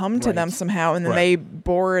idea come to them somehow, and then they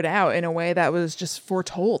bore it out in a way that was just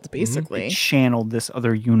foretold, basically? It channeled this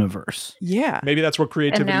other universe. Yeah. Maybe that's what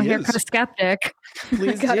creativity is. And now here comes skeptic.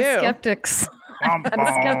 Please do. Skeptics.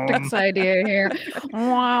 skeptic's idea here.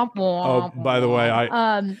 Oh, by the way,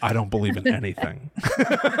 I don't believe in anything.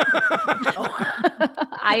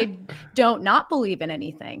 I don't not believe in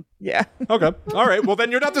anything. Yeah. Okay. All right. Well,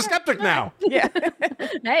 then you're not the skeptic now. Yeah.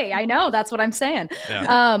 Hey, I know. That's what I'm saying.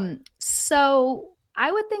 Yeah. So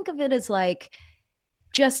I would think of it as like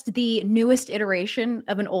just the newest iteration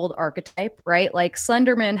of an old archetype, right? Like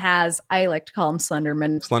Slenderman I like to call him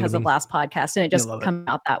Slenderman because of last podcast, and it just come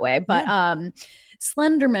out that way. But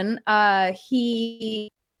Slenderman,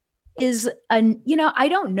 he is I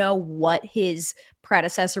don't know what his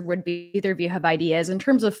predecessor would be. Either of you have ideas in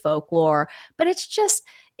terms of folklore, but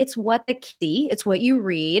it's what the key, it's what you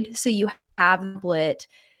read. So you have it.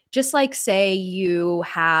 Just like, say you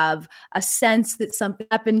have a sense that something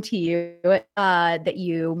happened to you that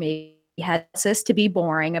you maybe had access to be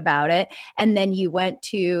boring about it. And then you went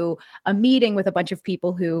to a meeting with a bunch of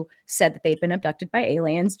people who said that they'd been abducted by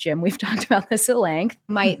aliens. Jim, we've talked about this at length.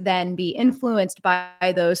 Might then be influenced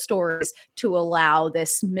by those stories to allow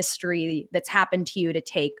this mystery that's happened to you to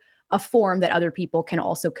take a form that other people can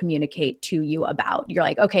also communicate to you about. You're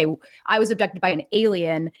like, okay, I was abducted by an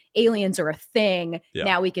alien. Aliens are a thing. Yeah.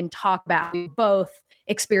 Now we can talk about both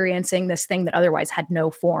experiencing this thing that otherwise had no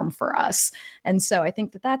form for us. And so I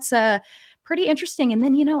think that's pretty interesting. And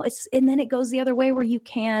then, and then it goes the other way where you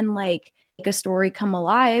can like make a story come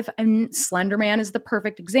alive. And Slenderman is the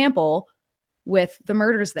perfect example with the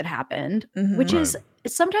murders that happened, which is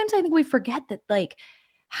sometimes I think we forget that like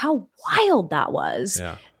how wild that was.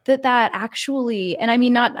 Yeah. That actually, and I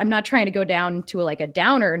mean, I'm not trying to go down to a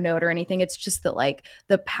downer note or anything. It's just that like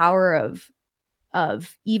the power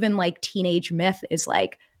of even like teenage myth is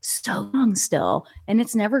like so long still, and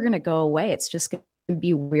it's never going to go away. It's just going to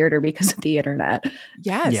be weirder because of the internet.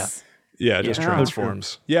 Yes. Yeah. It just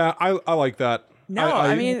transforms. Yeah. I like that. No,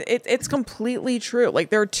 I mean, it's completely true. Like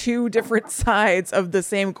there are two different sides of the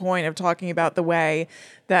same coin of talking about the way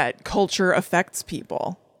that culture affects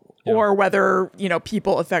people. Yeah. Or whether,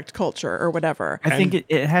 people affect culture or whatever. I think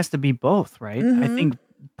it has to be both, right? I think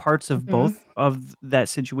parts of both of that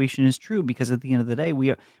situation is true, because at the end of the day,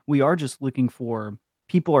 we are just looking for,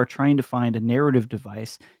 people are trying to find a narrative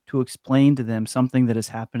device to explain to them something that is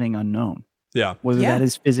happening unknown. Yeah. Whether that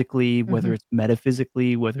is physically, whether it's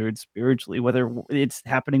metaphysically, whether it's spiritually, whether it's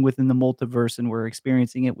happening within the multiverse and we're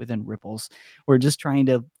experiencing it within ripples. We're just trying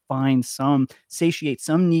to satiate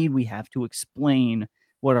some need we have to explain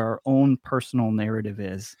what our own personal narrative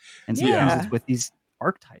is. And sometimes it's with these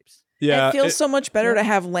archetypes. Yeah, it feels so much better to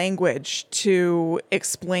have language to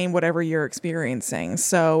explain whatever you're experiencing.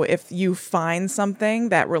 So if you find something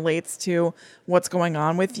that relates to what's going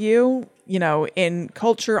on with you, in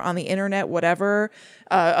culture, on the internet, whatever,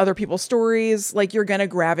 other people's stories, like you're going to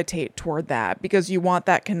gravitate toward that because you want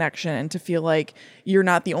that connection and to feel like you're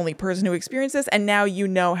not the only person who experienced this. And now you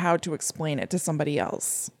know how to explain it to somebody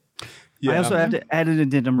else. Yeah. I also have to add an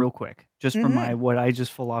addendum real quick, just for what I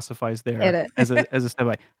just philosophized there as a step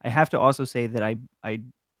by. I have to also say that I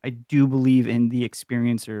do believe in the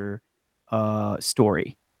experiencer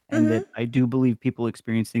story, and that I do believe people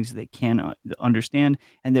experience things that they can understand,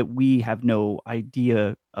 and that we have no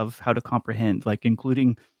idea of how to comprehend, like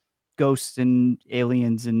including ghosts and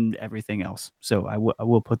aliens and everything else. So I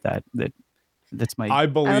will put that's my. I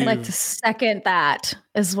would like to second that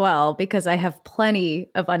as well, because I have plenty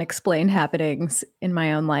of unexplained happenings in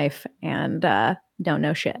my own life and don't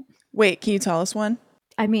know shit. Wait, can you tell us one?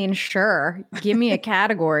 I mean, sure. Give me a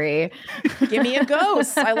category. Give me a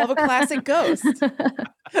ghost. I love a classic ghost.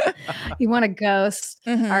 You want a ghost?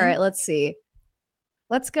 All right, let's see.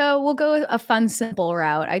 We'll go a fun, simple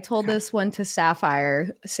route. I told this one to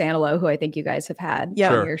Sapphire Sanalo, who I think you guys have had on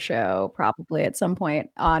your show probably at some point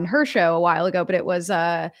on her show a while ago. But it was,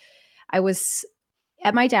 I was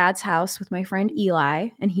at my dad's house with my friend Eli,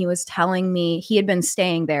 and he was telling me he had been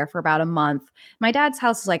staying there for about a month. My dad's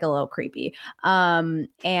house is like a little creepy. And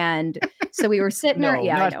so we were sitting there.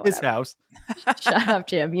 Yeah, not I know. His house. Shut up,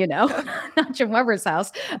 Jim, not Jim Weber's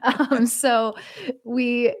house. So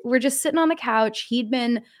we were just sitting on the couch. He'd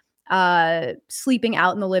been sleeping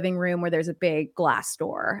out in the living room where there's a big glass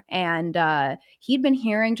door. And he'd been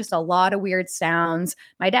hearing just a lot of weird sounds.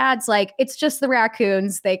 My dad's like, it's just the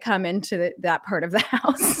raccoons. They come into that part of the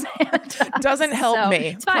house. And, doesn't help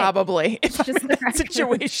me, probably. It's just the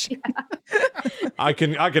situation. Yeah. I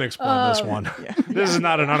can explain this one. Yeah. This is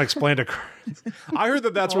not an unexplained occurrence. I heard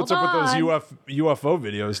that's what's up with those UFO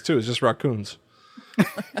videos too. It's just raccoons.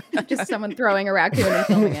 Just someone throwing a raccoon and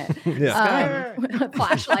filming it. Yeah. With a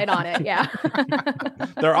flashlight on it. Yeah.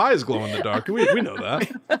 Their eyes glow in the dark. We know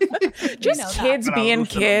that. Just kids being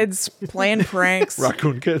kids, playing pranks.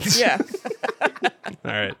 Raccoon kids. Yeah. All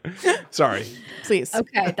right. Sorry. Please.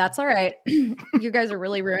 Okay, that's all right. You guys are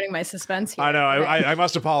really ruining my suspense here. I know. I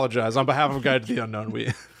must apologize on behalf of Guide to the Unknown.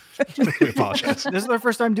 We apologize. This is their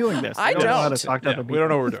first time doing this. I They know how don't. to talk to other We don't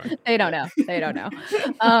know what we're doing. They don't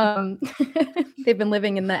know. They've been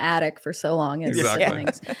living in the attic for so long as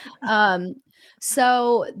siblings.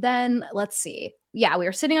 So then let's see. Yeah, we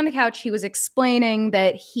were sitting on the couch. He was explaining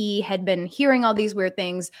that he had been hearing all these weird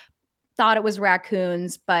things, thought it was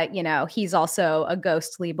raccoons, but he's also a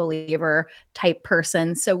ghostly believer type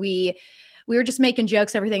person. So we were just making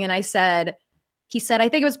jokes, everything. And he said, I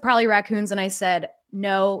think it was probably raccoons. And I said,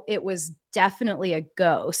 no, it was definitely a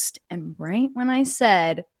ghost. And right when I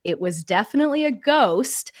said it was definitely a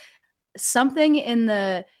ghost, something in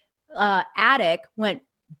the attic went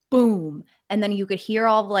boom. And then you could hear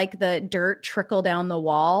all of like the dirt trickle down the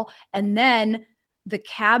wall. And then the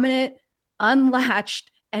cabinet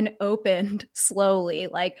unlatched and opened slowly,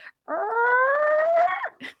 like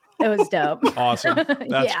it was dope. Awesome.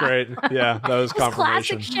 That's great. Yeah, that was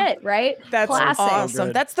confirmation. Classic shit, right? That's classic.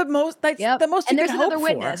 Awesome. That's the most. That's the most. And you there's can another hope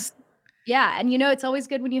witness. For. Yeah, and it's always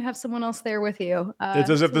good when you have someone else there with you. It's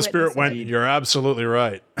as if the spirit went, "You're absolutely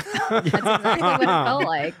right." That's exactly what it felt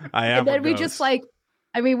like. I am. And then we just like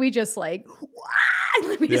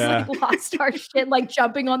lost our shit, like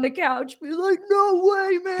jumping on the couch. We were like, no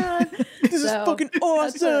way, man. This is fucking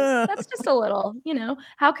awesome. That's just a little,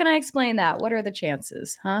 how can I explain that? What are the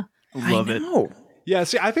chances? Huh? Love it. Yeah,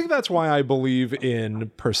 see, I think that's why I believe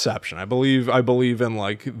in perception. I believe in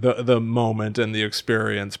like the moment and the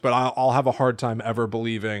experience, but I'll have a hard time ever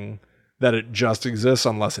believing that it just exists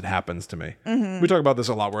unless it happens to me. We talk about this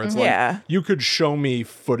a lot where it's like, you could show me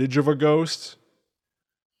footage of a ghost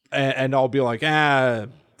and I'll be like,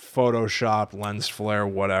 Photoshop, lens flare,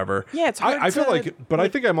 whatever. Yeah, it's hard I feel like, but I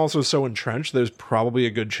think I'm also so entrenched, there's probably a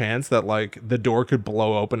good chance that like the door could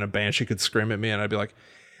blow open, a banshee could scream at me, and I'd be like,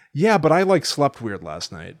 yeah, but I like slept weird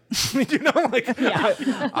last night.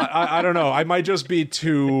 I don't know. I might just be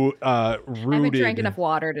too rooted. I haven't drank enough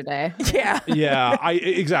water today. Yeah.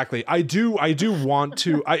 Exactly. I do want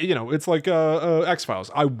to. It's like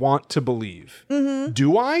X-Files. I want to believe.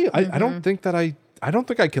 Do I? I don't think that I don't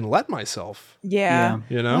think I can let myself. Yeah.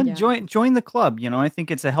 Join the club. I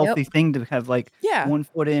think it's a healthy thing to have like 1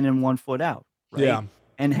 foot in and 1 foot out. Right? Yeah.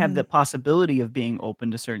 And have the possibility of being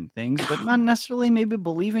open to certain things, but not necessarily maybe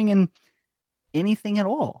believing in anything at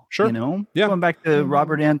all. Sure. Going back to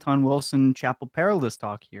Robert Anton Wilson Chapel Perilous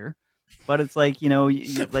talk here. But it's like,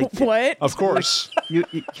 like what? Of course.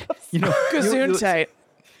 Gazoon tight.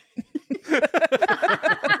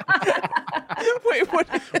 Wait, what?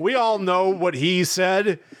 We all know what he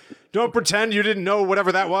said. Don't pretend you didn't know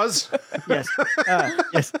whatever that was. Yes.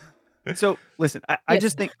 Yes. So listen, I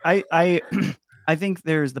just think I think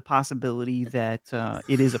there's the possibility that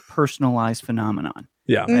it is a personalized phenomenon.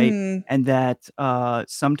 Yeah. Right. And that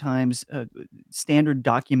sometimes standard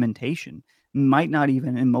documentation might not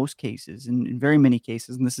even, in most cases, in very many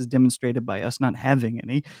cases, and this is demonstrated by us not having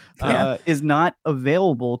any, is not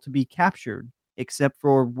available to be captured except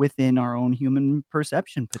for within our own human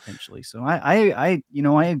perception potentially. So I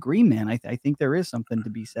agree, man. I think there is something to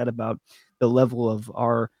be said about the level of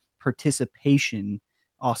our participation.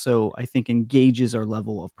 Also, I think engages our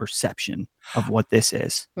level of perception of what this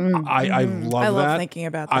is. I love thinking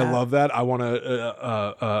about that. I love that. I want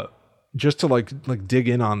to just to like dig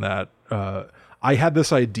in on that. I had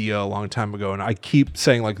this idea a long time ago, and I keep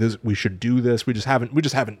saying like this: we should do this. We just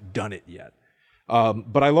haven't done it yet.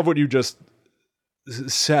 But I love what you just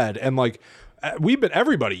said, and like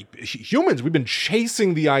humans, we've been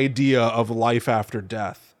chasing the idea of life after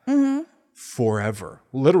death. Forever,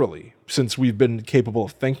 literally, since we've been capable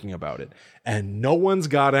of thinking about it. And no one's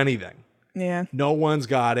got anything. Yeah. No one's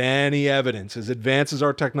got any evidence. As advanced as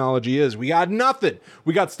our technology is, we got nothing.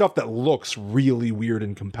 We got stuff that looks really weird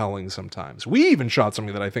and compelling sometimes. We even shot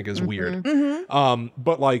something that I think is weird.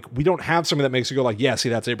 But like, we don't have something that makes you go like, yeah, see,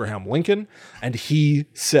 that's Abraham Lincoln. And he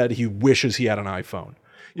said he wishes he had an iPhone.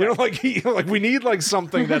 We need like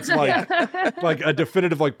something that's like like a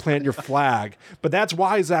definitive like plant your flag. But that's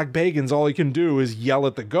why Zach Bagans, all he can do is yell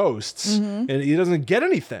at the ghosts, and he doesn't get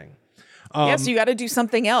anything. So you got to do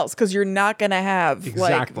something else because you're not going to have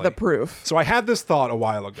like the proof. So I had this thought a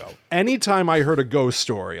while ago. Anytime I heard a ghost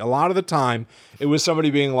story, a lot of the time it was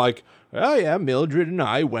somebody being like, oh yeah, Mildred and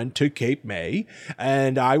I went to Cape May,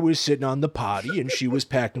 and I was sitting on the potty, and she was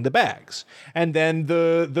packing the bags, and then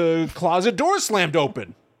the closet door slammed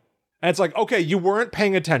open. And it's like, okay, you weren't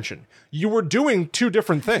paying attention. You were doing two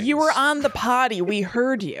different things. You were on the potty. We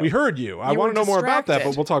heard you. We heard you. I want to know more about that,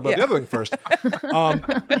 but we'll talk about the other thing first.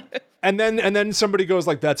 And then somebody goes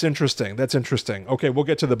like, that's interesting. That's interesting. Okay, we'll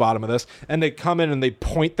get to the bottom of this. And they come in and they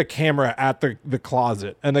point the camera at the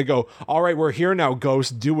closet. And they go, all right, we're here now,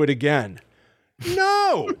 ghost. Do it again.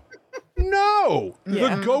 No. No.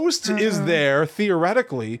 Yeah. The ghost is there,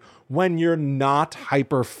 theoretically, when you're not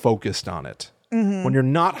hyper-focused on it. When you're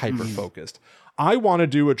not hyper-focused. I want to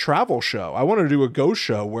do a travel show. I want to do a ghost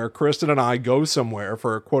show where Kristen and I go somewhere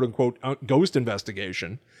for a quote-unquote ghost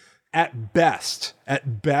investigation. At best,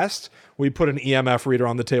 we put an EMF reader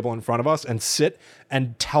on the table in front of us and sit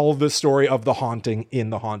and tell the story of the haunting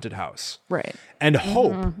in the haunted house. Right. And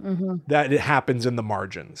hope that it happens in the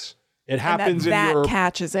margins. It happens in your...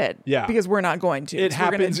 catches it. Yeah. Because we're not going to. It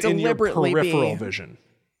happens in your peripheral vision.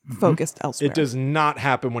 Focused elsewhere. It does not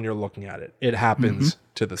happen when you're looking at it. It happens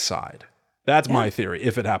to the side. That's my theory,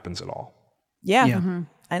 if it happens at all. Yeah.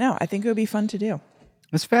 I know. I think it would be fun to do.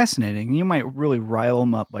 It's fascinating. You might really rile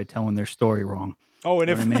them up by telling their story wrong. Oh, and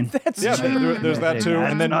if That's true. there's that too.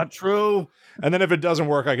 That's And then not true. And then if it doesn't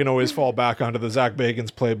work, I can always fall back onto the Zach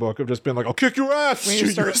Bagans playbook of just being like, I'll kick your ass,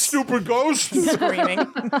 you stupid ghost. Screaming.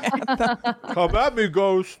 Come at me,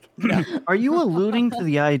 ghost. Are you alluding to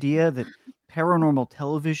the idea that paranormal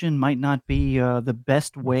television might not be the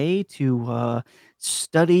best way to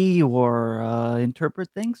study or interpret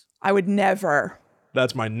things? I would never.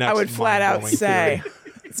 That's my next I would flat out mind-blowing say. theory.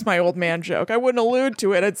 It's my old man joke. I wouldn't allude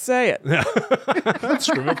to it. I'd say it.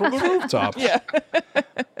 Scream it from the rooftops. Yeah.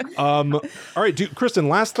 All right, Kristen,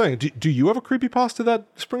 last thing. Do you have a creepypasta that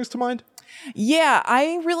springs to mind? Yeah,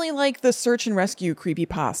 I really like the search and rescue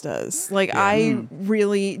creepypastas. Like, I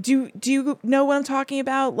really do you know what I'm talking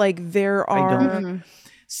about? Like, there are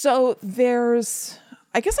so there's,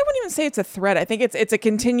 I guess I wouldn't even say it's a thread. I think it's a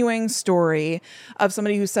continuing story of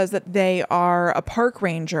somebody who says that they are a park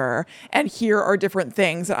ranger, and here are different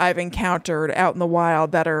things that I've encountered out in the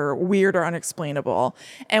wild that are weird or unexplainable.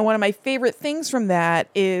 And one of my favorite things from that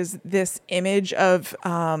is this image of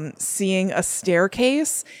seeing a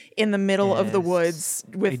staircase in the middle of the woods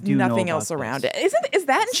with nothing else around it. Is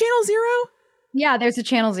that in Channel Zero? Yeah, there's a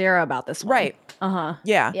Channel Zero about this one. Right.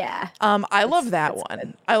 Yeah. Yeah. I love that one.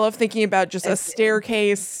 Good. I love thinking about just a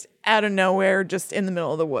staircase out of nowhere, just in the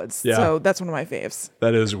middle of the woods. Yeah. So that's one of my faves.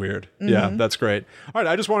 That is weird. Yeah, that's great. All right,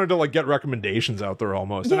 I just wanted to get recommendations out there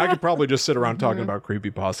almost. Yeah. And I could probably just sit around talking about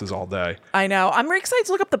creepypastas all day. I know. I'm very excited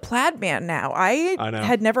to look up the Plaid Man now. I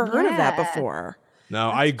had never heard of that before. No,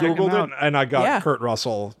 I Googled it and I got Kurt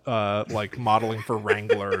Russell modeling for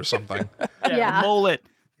Wrangler or something. Yeah. Mullet.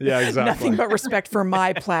 Yeah, exactly. Nothing but respect for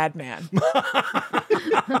my Plaid Man. All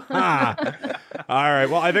right.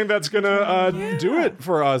 Well, I think that's going to do it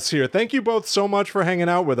for us here. Thank you both so much for hanging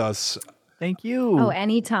out with us. Thank you. Oh,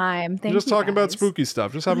 anytime. Thank you. Just talking about spooky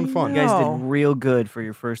stuff. Just having fun. You guys did real good for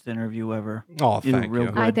your first interview ever. Oh, thank you.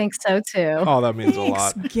 Good. I think so too. Oh, that means a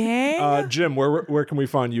lot. Gang. Jim, where can we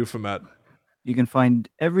find Euphomet? You can find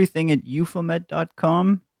everything at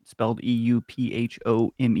euphomet.com, spelled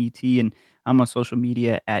EUPHOMET, and I'm on social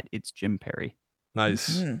media at It's Jim Perry.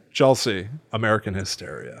 Nice. Chelsey, American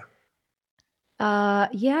Hysteria.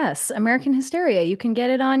 Yes, American Hysteria. You can get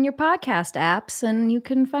it on your podcast apps, and you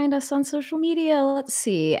can find us on social media. Let's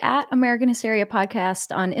see, at American Hysteria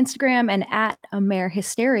Podcast on Instagram and at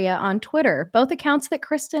AmerHysteria on Twitter. Both accounts that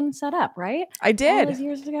Kristen set up, right? I did. All those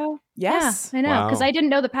years ago. Yes. Yeah, I know, because I didn't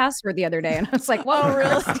know the password the other day, and I was like, "Well,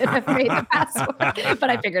 really? I've made the password," but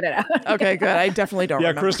I figured it out. Okay, good. I definitely don't.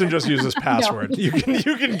 remember. Kristen just uses password. You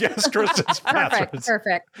can guess Kristen's password.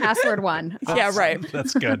 Perfect. Password 1. Awesome. Yeah, right.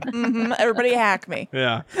 That's good. Everybody hack me.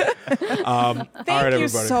 Yeah. Thank all right, you everybody.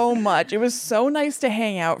 so much. It was so nice to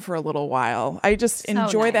hang out for a little while. I just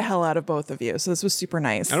enjoy the hell out of both of you. So this was super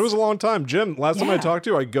nice. And it was a long time. Jim, last time I talked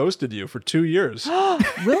to you, I ghosted you for 2 years.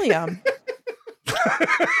 William.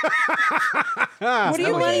 What do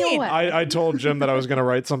you mean? I told Jim that I was going to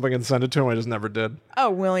write something and send it to him. I just never did. Oh,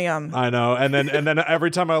 William. I know. And then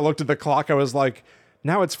every time I looked at the clock, I was like,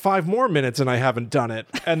 now it's 5 more minutes and I haven't done it.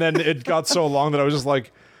 And then it got so long that I was just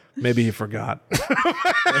like, maybe he forgot.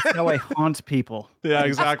 That's how I haunt people. Yeah,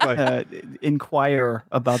 exactly. Inquire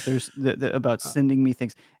about about sending me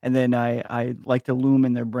things, and then I like to loom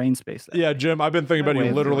in their brain space. Yeah, Jim, I've been thinking about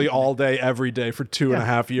you literally all day, every day for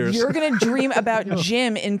 2.5 years. You're gonna dream about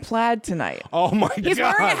Jim in plaid tonight. Oh my God! He's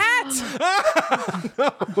wearing a hat.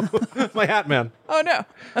 No. My hat man. Oh no!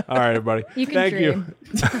 All right, everybody. You can Thank dream.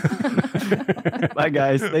 you. Bye,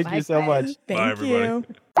 guys. Thank you so much. Thank Bye, you.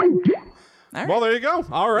 everybody. All right. Well, there you go.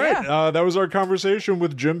 All right. Yeah. That was our conversation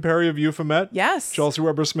with Jim Perry of Euphomet. Yes. Chelsey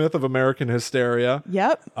Weber-Smith of American Hysteria.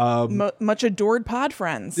 Yep. Much adored pod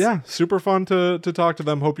friends. Yeah, super fun to talk to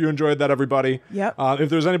them. Hope you enjoyed that, everybody. Yep. If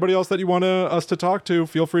there's anybody else that you want us to talk to,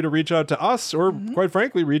 feel free to reach out to us or, quite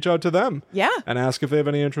frankly, reach out to them. Yeah. And ask if they have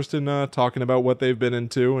any interest in talking about what they've been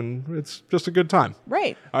into, and it's just a good time.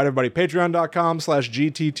 Right. All right, everybody,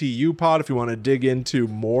 patreon.com/GTTUpod if you want to dig into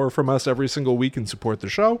more from us every single week and support the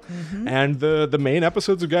show. And the main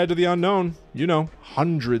episodes of Guide to the Unknown,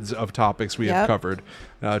 hundreds of topics we have covered.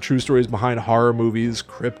 True stories behind horror movies,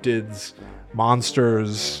 cryptids,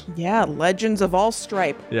 monsters. Yeah, legends of all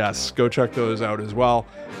stripe. Yes, go check those out as well.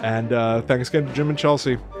 And thanks again to Jim and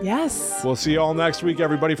Chelsey. Yes. We'll see you all next week,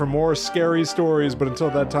 everybody, for more scary stories. But until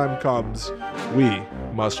that time comes, we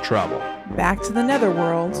must travel. Back to the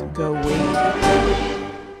netherworld. Go we.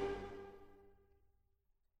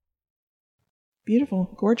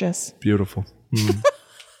 Beautiful. Gorgeous. Beautiful.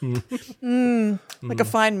 Like a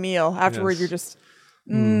fine meal. Afterward, you're just...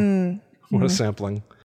 What a sampling.